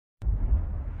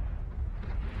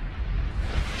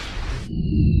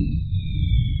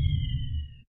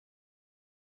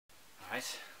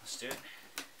Alright, let's do it.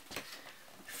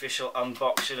 Official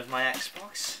unboxing of my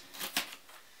Xbox.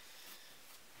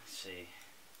 Let's see.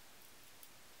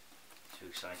 Too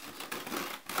excited.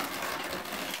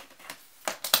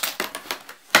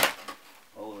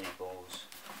 Holy balls.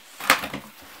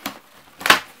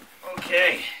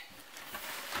 Okay.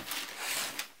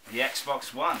 The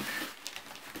Xbox One.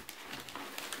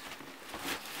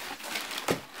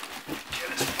 Get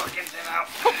this fucking thing out.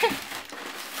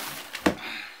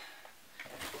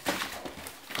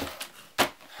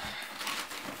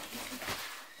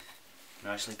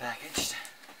 Nicely packaged.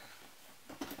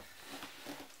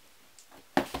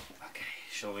 Okay,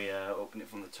 shall we open it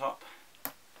from the top?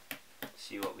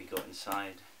 See what we got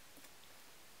inside.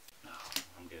 No,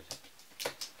 I'm good.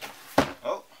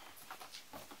 Oh,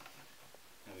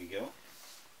 there we go.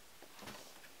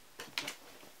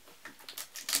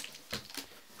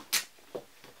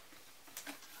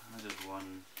 There's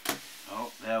one.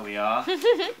 Oh, there we are.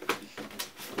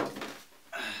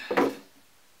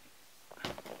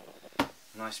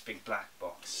 Nice big black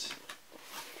box.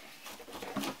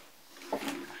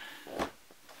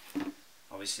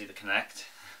 Obviously the Kinect,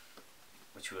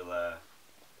 which will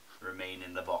remain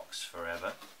in the box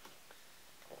forever.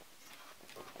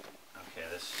 Okay,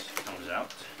 this comes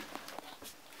out.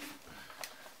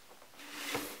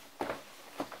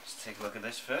 Let's take a look at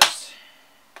this first.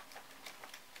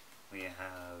 We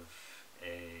have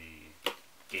a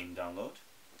game download,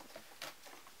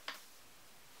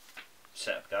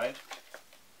 setup guide,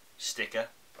 sticker,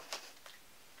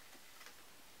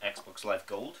 Xbox Live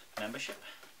Gold membership,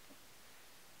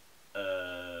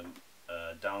 a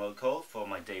download code for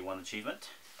my day one achievement,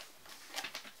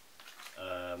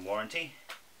 warranty,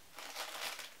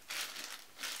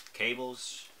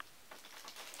 cables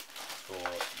for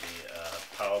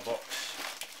the power box,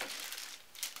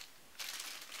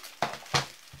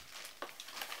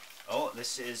 oh,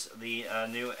 this is the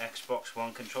new Xbox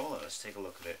One controller. Let's take a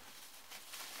look at it.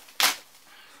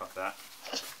 Fuck that.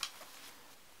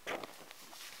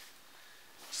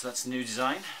 So that's the new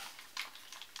design.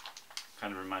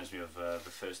 Kind of reminds me of the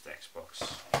first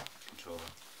Xbox controller.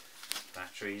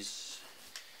 Batteries.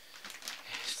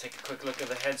 Let's take a quick look at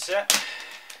the headset.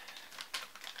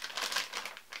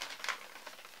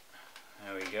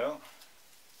 There we go.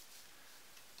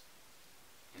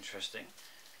 Interesting.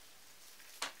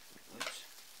 Oops.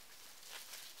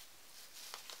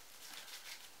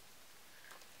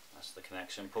 That's the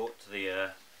connection port to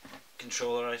the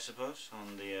controller, I suppose,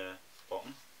 on the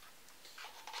bottom.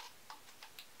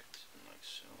 Something like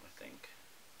so, I think.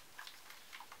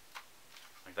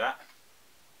 Like that.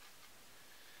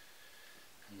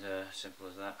 And simple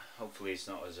as that. Hopefully it's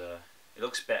not as it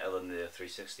looks better than the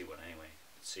 360 one anyway.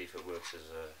 Let's see if it works as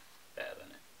better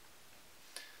than it.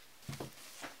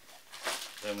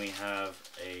 Then we have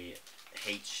a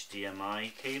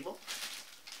HDMI cable.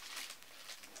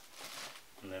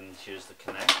 And then here's the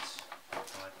Kinect.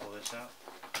 Can I pull this out?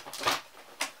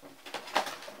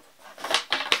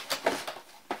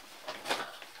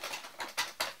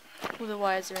 All the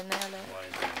wires are in there, look.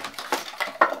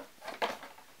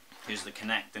 Here's the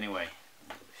Kinect anyway.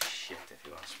 Shit, if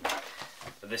you ask me.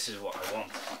 But this is what I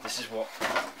want. This is what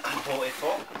I bought it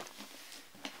for.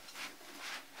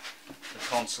 The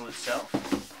console itself.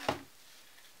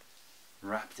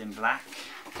 Wrapped in black.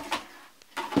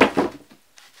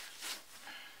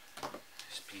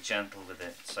 Just be gentle with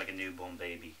it. It's like a newborn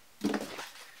baby.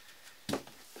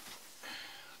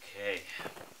 Okay.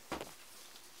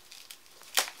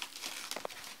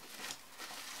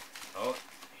 Oh,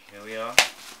 here we are.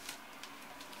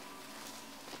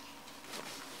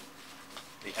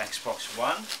 The Xbox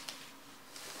One.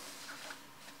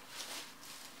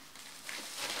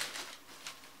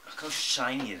 Look how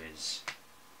shiny it is.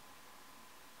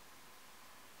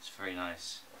 It's very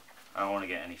nice. I don't want to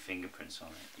get any fingerprints on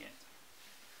it yet.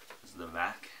 This is the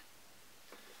back.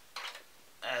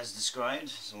 As described,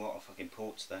 there's a lot of fucking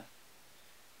ports there.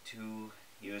 2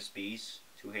 USBs,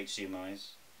 2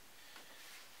 HDMIs,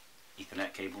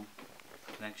 Ethernet cable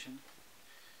connection.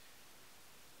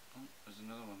 Oh, there's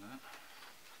another one there.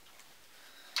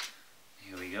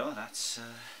 Here we go, that's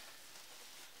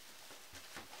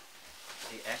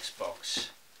the Xbox.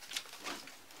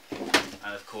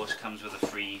 And of course comes with a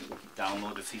free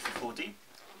download of FIFA 14.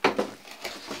 And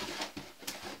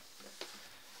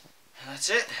that's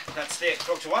it, that's the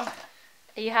Xbox One.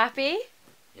 Are you happy?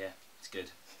 Yeah, it's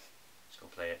good. Let's go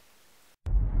play it.